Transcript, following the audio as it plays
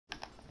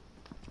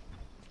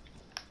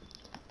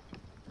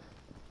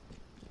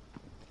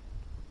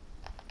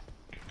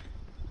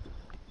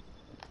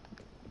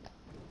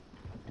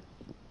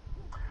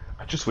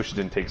just wish it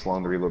didn't take so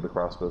long to reload the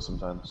crossbow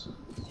sometimes.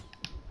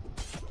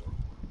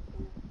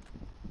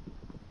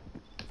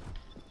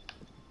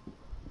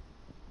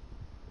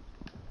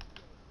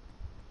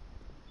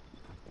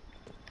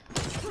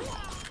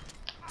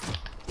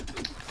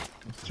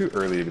 It's too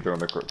early to be throwing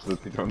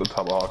the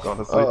tomahawk,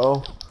 honestly.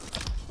 Uh-oh.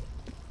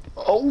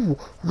 Oh,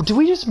 did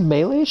we just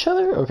melee each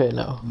other? Okay,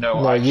 no.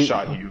 No, I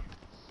shot you.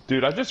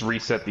 Dude, I just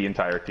reset the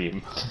entire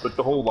team. But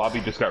the whole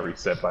lobby just got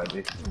reset by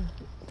me.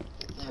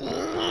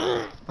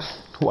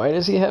 Why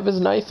does he have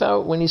his knife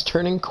out when he's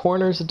turning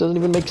corners? It doesn't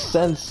even make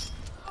sense.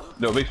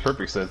 No, it makes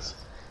perfect sense.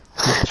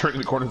 Turning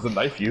the corners to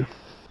knife you.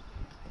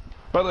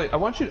 By the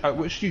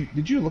way,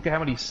 did you look at how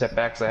many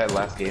setbacks I had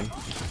last game?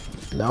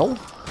 No?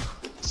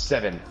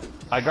 7.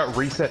 I got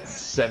reset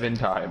 7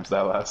 times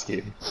that last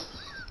game.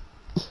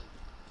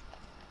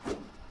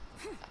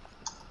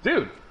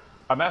 Dude,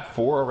 I'm at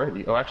 4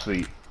 already. Oh,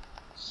 actually,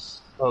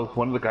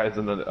 one of the guys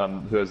in the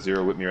who has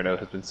 0 with me right now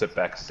has been set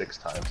back 6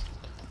 times.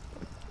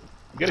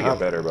 I'm gonna get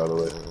better, by the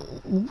way.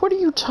 What are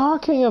you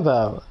talking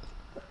about?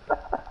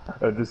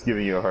 I'm just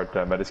giving you a hard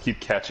time. I just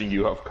keep catching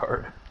you off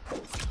guard.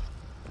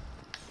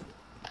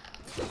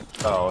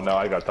 Oh no,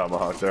 I got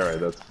tomahawked. Alright,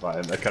 that's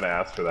fine. I kinda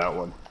asked for that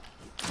one.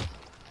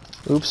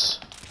 Oops.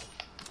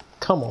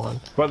 Come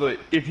on. By the way,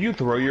 if you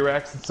throw your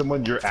axe at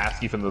someone, you're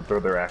asking for them to throw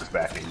their axe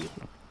back at you.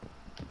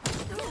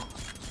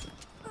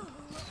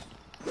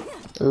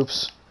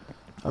 Oops.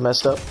 I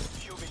messed up.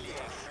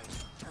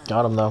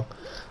 Got him though.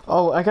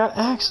 Oh, I got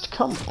axed.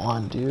 Come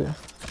on, dude.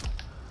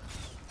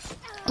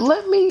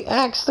 Let me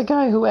axe the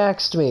guy who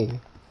axed me.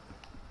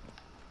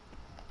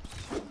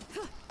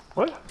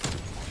 What?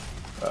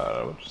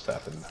 What just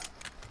happened?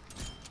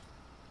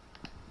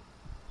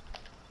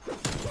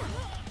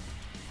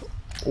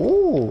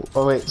 Ooh.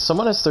 Oh wait,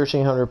 someone has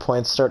 1,300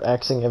 points. Start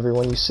axing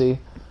everyone you see.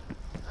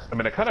 I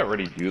mean, I kind of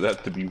already do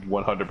that, to be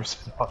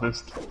 100%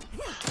 honest.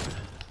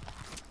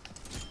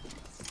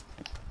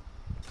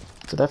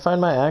 Did I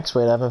find my axe?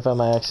 Wait, I haven't found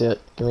my axe yet.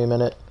 Give me a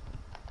minute.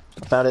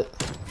 I found it.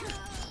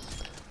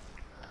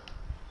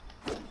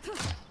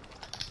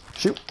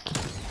 Shoot.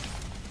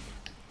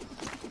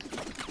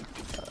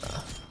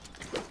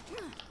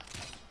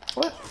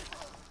 What?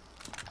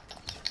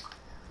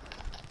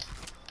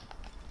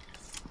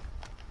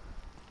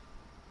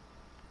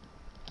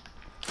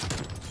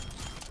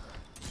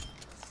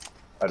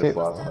 I just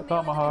lost my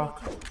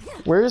tomahawk.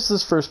 Where is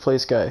this first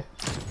place guy?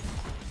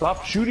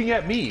 Stop shooting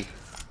at me!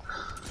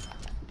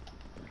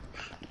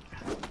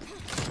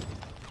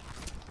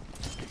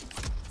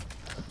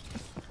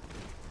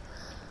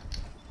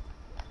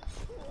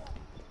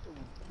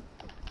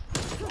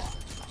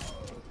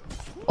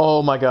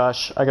 Oh my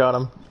gosh, I got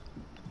him.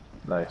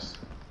 Nice.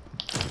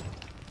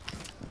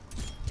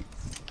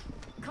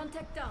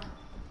 Contact down.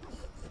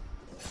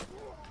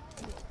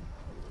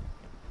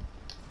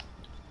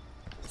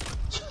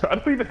 I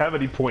don't even have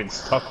any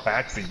points. Stop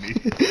axing me.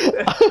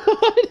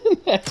 I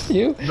didn't axe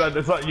you. No,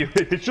 that's not you.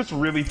 It's just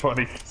really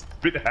funny. It's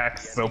been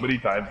axed so many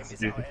times this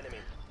game.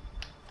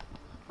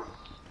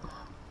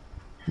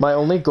 My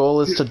only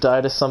goal is to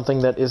die to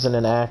something that isn't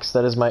an axe.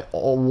 That is my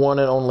one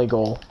and only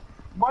goal.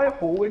 My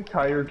whole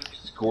entire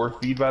score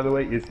feed, by the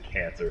way, is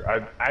cancer.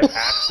 I've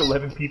axed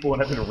 11 people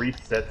and I've been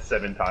reset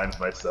 7 times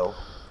myself.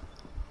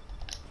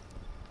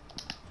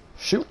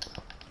 Shoot.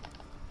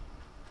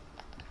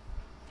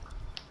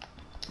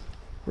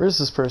 Where is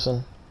this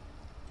person?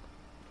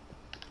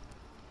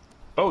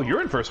 Oh,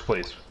 you're in first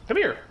place. Come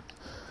here.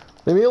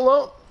 Leave me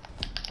alone.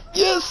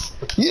 Yes!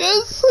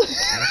 Yes!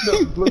 No,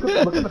 look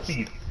at the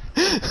feed.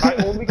 I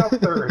only got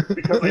 3rd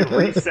because I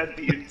reset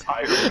the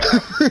entire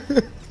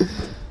map.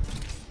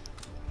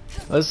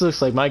 This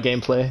looks like my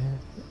gameplay.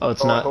 Oh,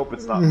 it's not. I hope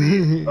it's not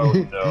me. Oh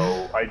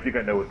no, I think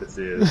I know what this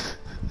is.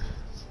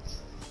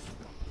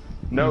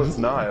 No, it's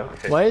not.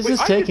 Okay. Why is this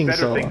I did taking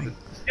better so things. long?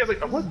 Yeah,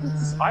 like what?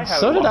 I have.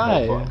 So did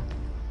I.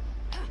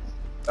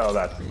 Oh,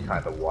 that's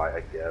kind of why,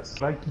 I guess.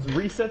 I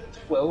reset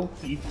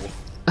 12 people.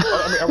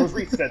 I mean, I was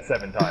reset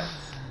 7 times.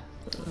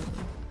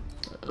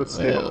 But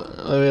still.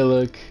 Let me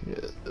look.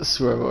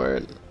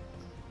 Scoreboard.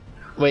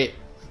 Wait,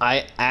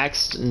 I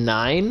axed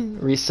 9,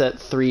 reset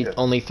 3, Yeah.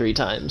 only 3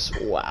 times.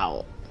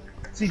 Wow.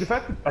 See, the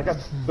fact that I got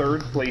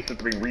 3rd place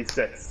after being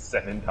reset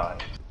 7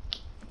 times.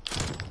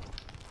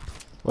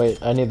 Wait,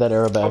 I need that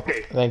arrow back.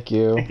 Okay. Thank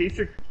you. In case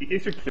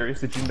you're curious,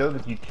 did you know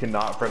that you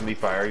cannot friendly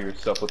fire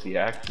yourself with the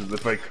axe? Because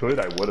if I could,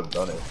 I would have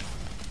done it.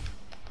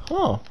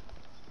 Huh.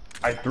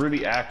 I threw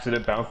the axe and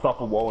it bounced off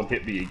a wall and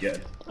hit me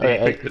again. They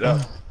picked it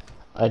up.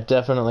 I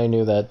definitely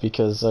knew that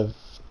because I've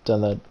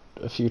done that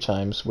a few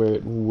times where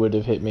it would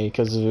have hit me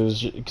because it was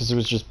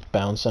just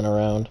bouncing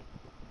around.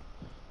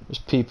 There's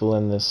people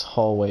in this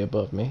hallway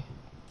above me.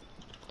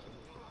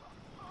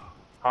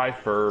 Hi,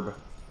 Ferb.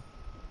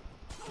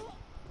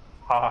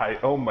 Hi.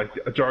 Oh my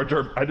God. Jar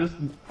Jar. I just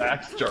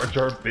axed Jar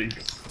Jar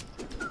Binks.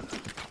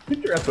 Get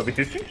your ass over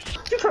here.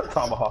 You try to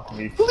tomahawk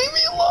me. Leave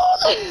me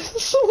alone!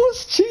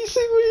 Someone's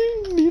chasing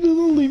me! He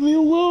doesn't leave me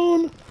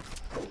alone!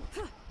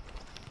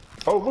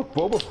 Oh, look,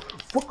 Bobo.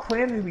 What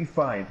clan did we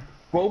find?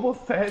 Bobo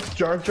Fett,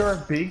 Jar Jar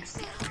Binks,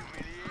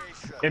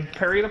 And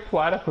parry the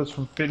Platypus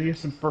from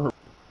Phineas and Ferb.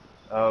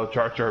 Oh,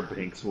 Jar Jar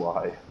Binks,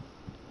 why?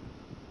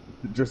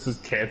 Just as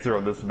cancer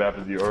on this map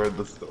as you are in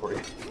the story.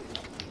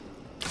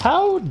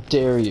 How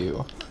dare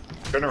you?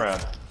 Turn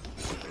around.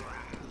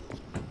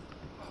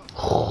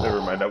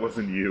 Never mind, that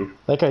wasn't you.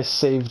 That guy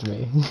saved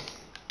me.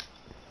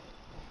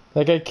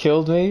 That guy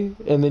killed me,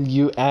 and then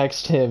you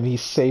axed him. He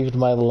saved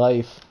my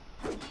life.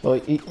 Well,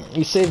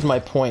 he saved my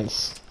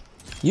points.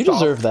 You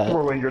deserve that.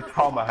 Throwing your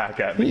tomahawk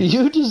at me.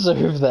 You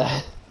deserve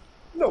that.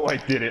 No, I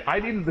didn't. I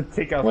needed to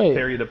take out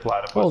Terry the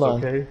Platypus, hold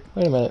on. okay?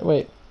 Wait a minute,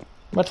 wait.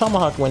 My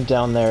tomahawk went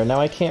down there, now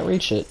I can't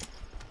reach it.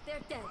 They're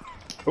dead.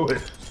 Oh,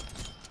 it.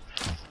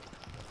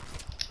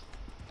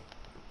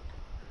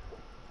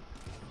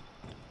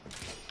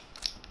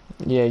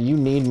 Yeah, you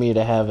need me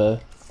to have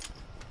a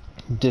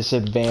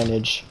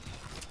disadvantage.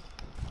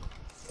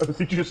 I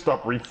think you just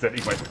stop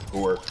resetting my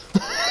score.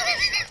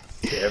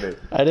 Damn it.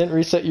 I didn't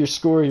reset your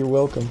score, you're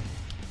welcome.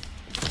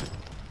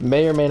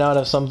 May or may not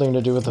have something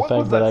to do with the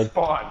fact that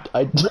spawn?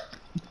 That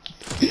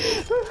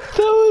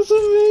was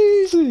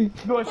amazing!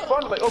 No, I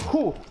spawned like, oh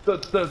cool,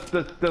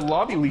 the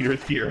lobby leader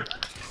is here.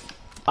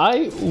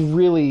 I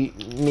really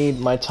need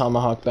my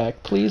tomahawk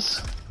back,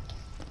 please.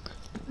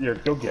 Here,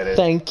 go get it.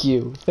 Thank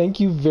you. Thank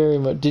you very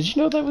much. Did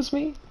you know that was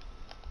me?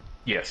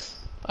 Yes.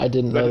 I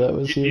didn't know that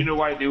was you. You know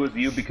why I knew it was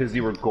you? Because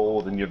you were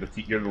gold and you're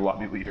the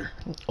lobby leader.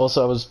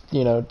 Also, I was,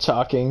 you know,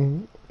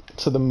 talking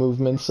to the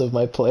movements of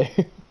my player.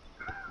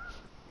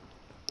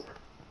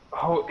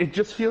 Oh, it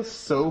just feels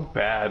so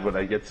bad when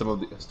I get some of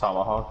these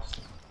tomahawks.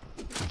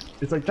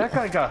 It's like, that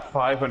guy got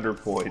 500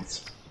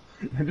 points.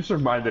 I just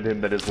reminded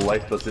him that his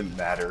life doesn't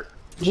matter.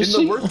 And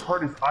the worst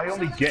part is I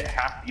only get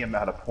half the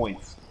amount of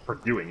points for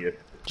doing it.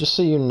 Just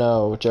so you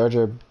know, Jar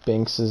Jar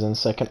Binks is in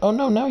second. Oh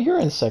no, now you're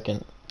in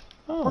second.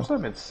 Oh. Of course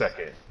I'm in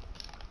second.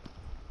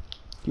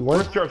 You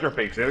weren't. Where's Jar Jar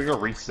Binks? They're gonna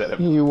reset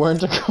him. You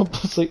weren't a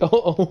couple.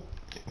 Oh,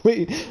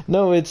 wait,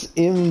 no, it's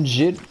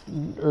Imjit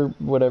or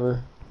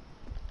whatever.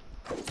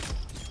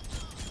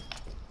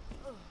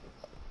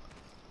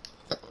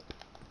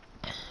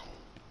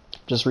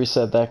 Just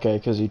reset that guy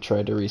because he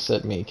tried to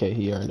reset me. Okay,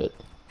 he earned it.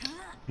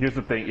 Here's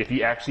the thing: if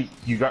he actually,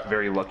 you got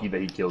very lucky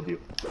that he killed you.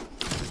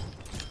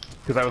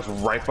 Because I was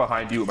right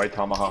behind you with my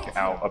tomahawk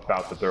out,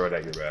 about to throw it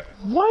at your back.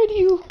 Why do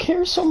you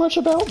care so much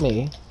about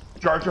me?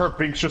 Jar Jar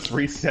Binks just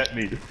reset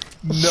me.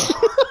 No.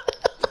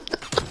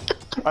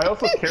 I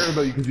also care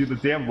about you because you're the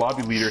damn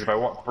lobby leader. If I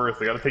want first,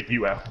 I gotta take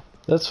you out.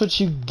 That's what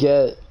you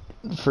get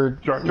for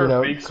Jar Jar, you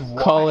know, Binks,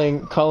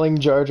 calling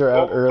Jar Jar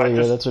out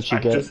earlier. That's what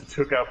you get. I just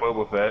took out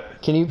Bobo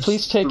Fett. Can you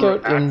please take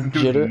out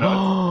Jitter?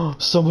 Oh,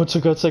 someone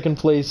took out second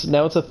place.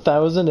 Now it's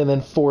 1,000 and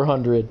then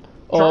 400.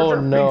 Oh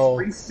no!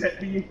 Binks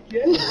reset me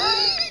again.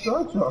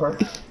 Jar Jar.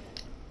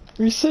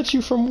 Reset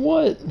you from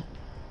what?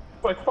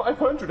 Like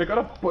 500. I got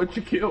a bunch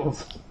of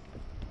kills.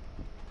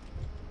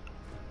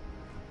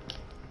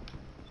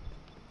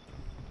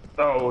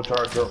 Oh,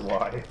 Jar Jar,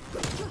 why?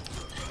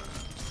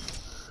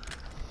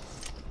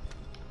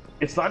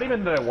 It's not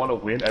even that I want to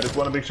win. I just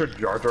want to make sure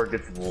Jar Jar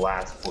gets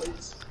last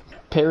place.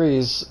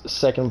 Perry's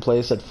second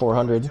place at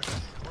 400.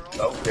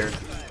 Oh, Perry.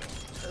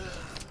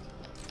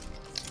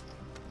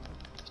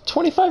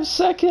 25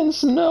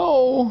 seconds.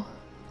 No.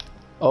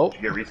 Oh.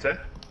 Did you get reset?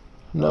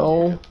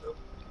 No.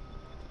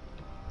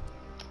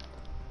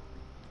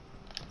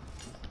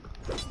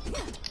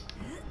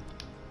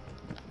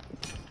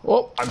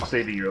 Oh. I'm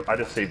saving you. I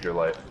just saved your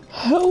life.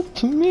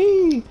 Help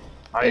me!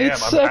 I 8 am.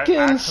 seconds.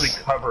 I'm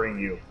actually covering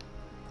you.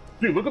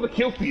 Dude, look at the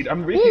kill feed.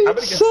 I'm gonna get 8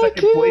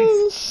 second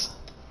place.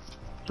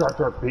 Jar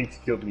Jar Binks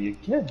killed me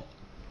again.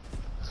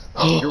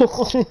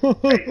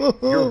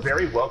 You're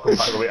very welcome,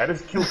 by the way. I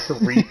just killed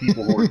 3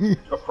 people who were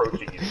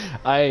approaching you.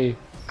 I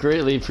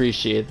greatly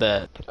appreciate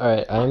that.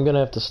 Alright, I'm gonna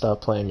have to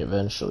stop playing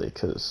eventually,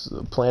 because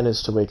the plan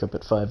is to wake up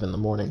at 5 in the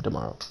morning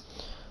tomorrow.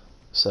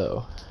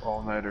 So...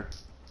 All-nighter.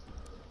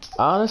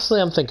 Honestly,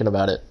 I'm thinking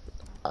about it.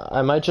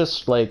 I might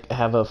just, like,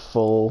 have a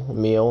full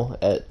meal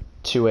at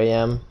 2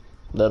 AM.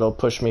 That'll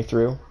push me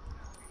through.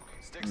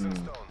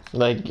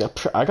 Like,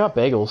 I got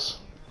bagels.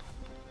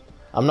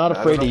 I'm not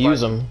afraid to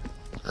use them.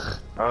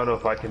 I don't know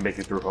if I can make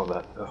it through all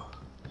that, though.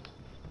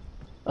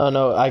 Oh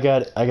no, I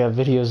got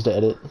videos to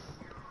edit.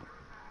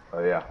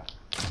 Oh yeah.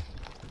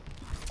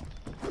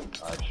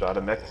 I shot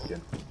a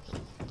Mexican.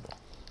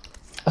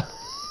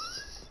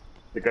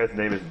 The guy's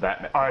name is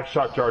Batman. I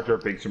shot Jar Jar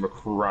Binks from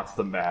across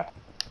the map.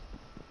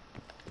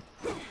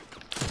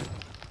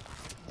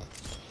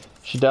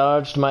 She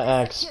dodged my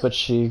axe, but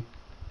she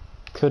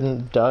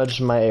couldn't dodge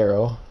my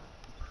arrow.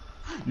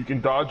 You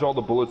can dodge all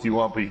the bullets you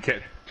want, but you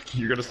can't.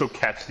 You're gonna still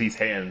catch these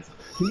hands.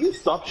 Can you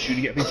stop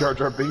shooting at me, Jar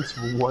Jar Binks,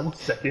 for 1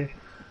 second?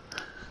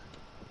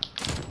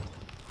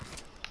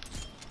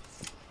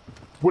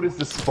 What is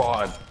this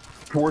spawn?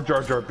 Poor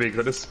Jar Jar Binks.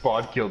 I just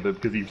spawn killed him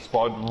because he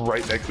spawned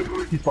right next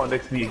to. He spawned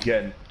next to me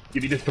again.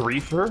 You need a 3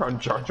 for her on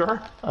Jar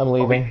Jar? I'm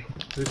leaving.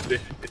 Oh,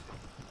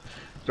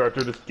 Jar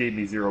Jar just gave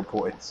me 0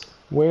 points.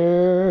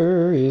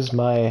 Where is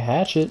my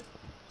hatchet?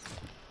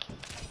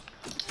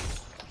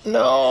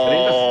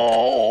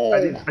 No.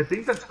 I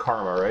think that's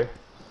karma, right?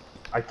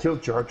 I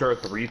killed Jar Jar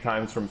 3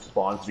 times from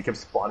spawn, so he kept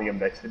spawning him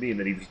next to me, and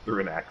then he just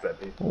threw an axe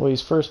at me. Well,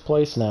 he's first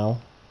place now.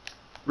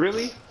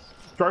 Really?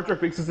 Jar Jar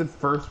Binks is in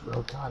first.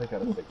 Oh god, I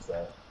gotta fix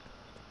that.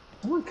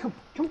 Come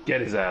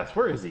get his ass.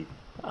 Where is he?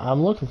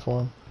 I'm looking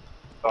for him.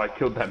 Oh, I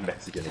killed that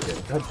Mexican again.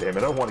 God damn it,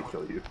 I don't want to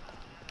kill you.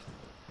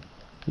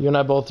 You and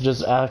I both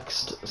just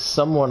asked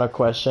someone a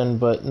question,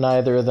 but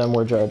neither of them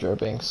were Jar Jar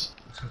Binks.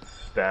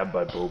 Stabbed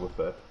by Boba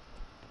Fett.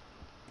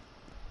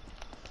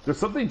 There's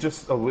something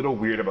just a little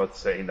weird about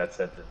saying that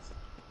sentence.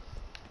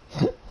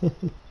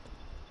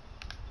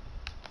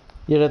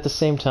 Yet at the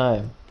same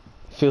time,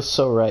 it feels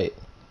so right.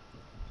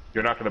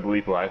 You're not gonna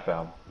believe who I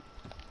found.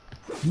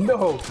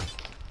 No!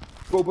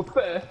 Boba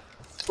Fett!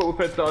 Boba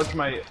Fett dodged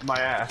my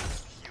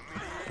ass.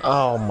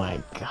 Oh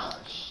my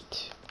gosh,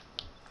 dude.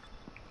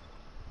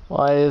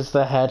 Why is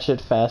the hatchet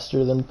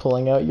faster than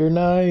pulling out your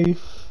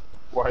knife?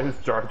 Why is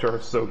Jar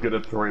Jar so good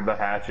at throwing the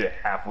hatchet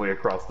halfway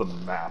across the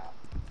map?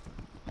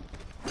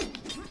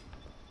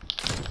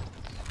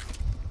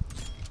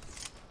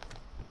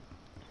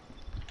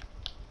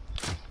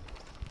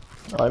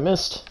 Oh, I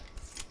missed.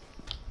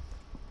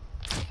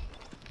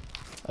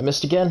 I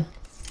missed again.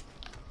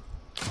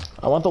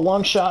 I want the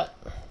long shot.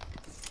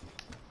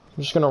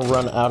 I'm just gonna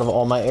run out of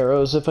all my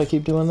arrows if I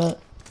keep doing that.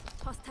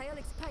 Hostile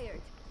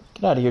expired.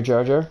 Get out of here,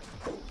 Jar Jar.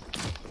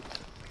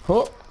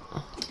 Oh.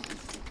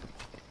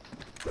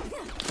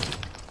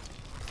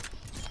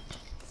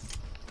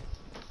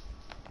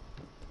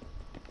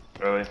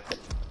 Really?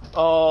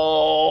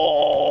 Oh.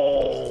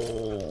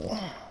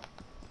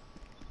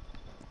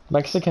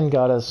 Mexican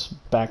got us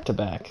back to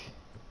back.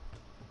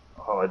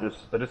 Oh, I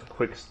just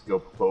quick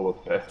scoped Boba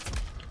Fett.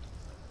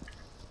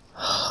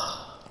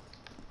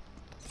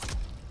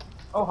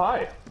 Oh,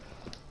 hi.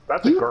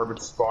 That's a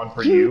garbage spawn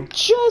for you. You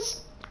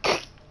just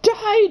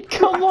died,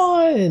 come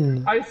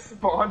on! I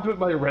spawned with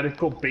my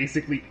reticle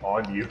basically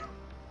on you.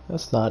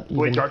 That's not even...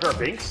 Wait, Jar Jar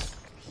Binks?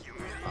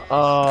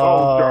 Oh,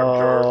 Oh, Jar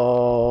Jar.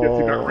 Yes,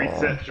 you got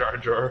reset, Jar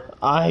Jar.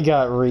 I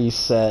got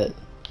reset.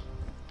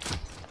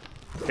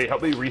 Hey,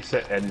 help me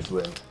reset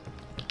Enswin.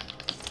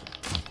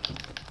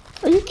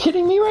 Are you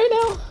kidding me right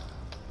now?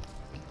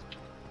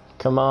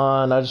 Come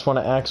on, I just want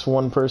to ask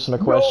one person a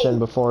question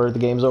before the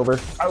game's over.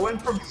 I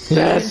went from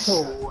second to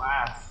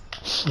last.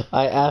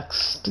 I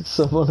asked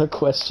someone a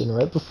question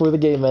right before the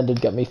game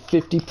ended, got me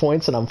 50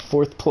 points, and I'm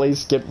 4th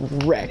place, get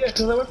wrecked. Yeah,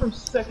 because I went from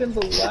second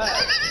to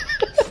last.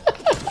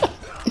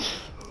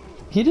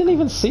 He didn't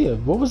even see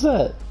him. What was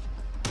that?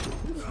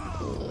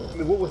 I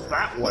mean, what was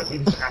that one? He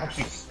just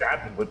actually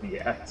stabbed him with the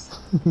axe.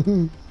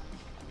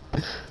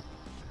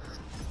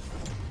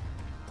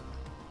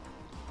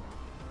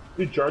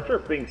 Dude, Jar Jar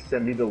Binks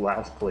sent me to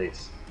last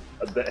place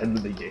at the end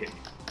of the game.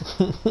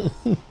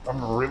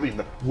 I'm really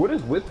not... What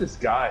is with this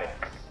guy?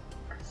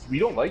 We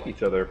don't like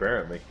each other,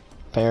 apparently.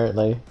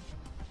 Apparently.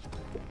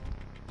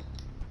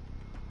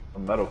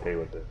 I'm not okay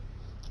with it.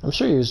 I'm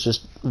sure he was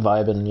just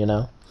vibing, you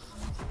know?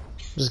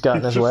 Just got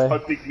in his just way.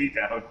 hunting me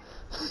down.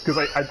 Because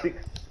I think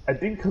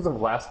because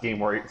of last game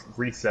where I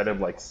reset him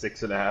like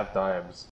 6.5 times.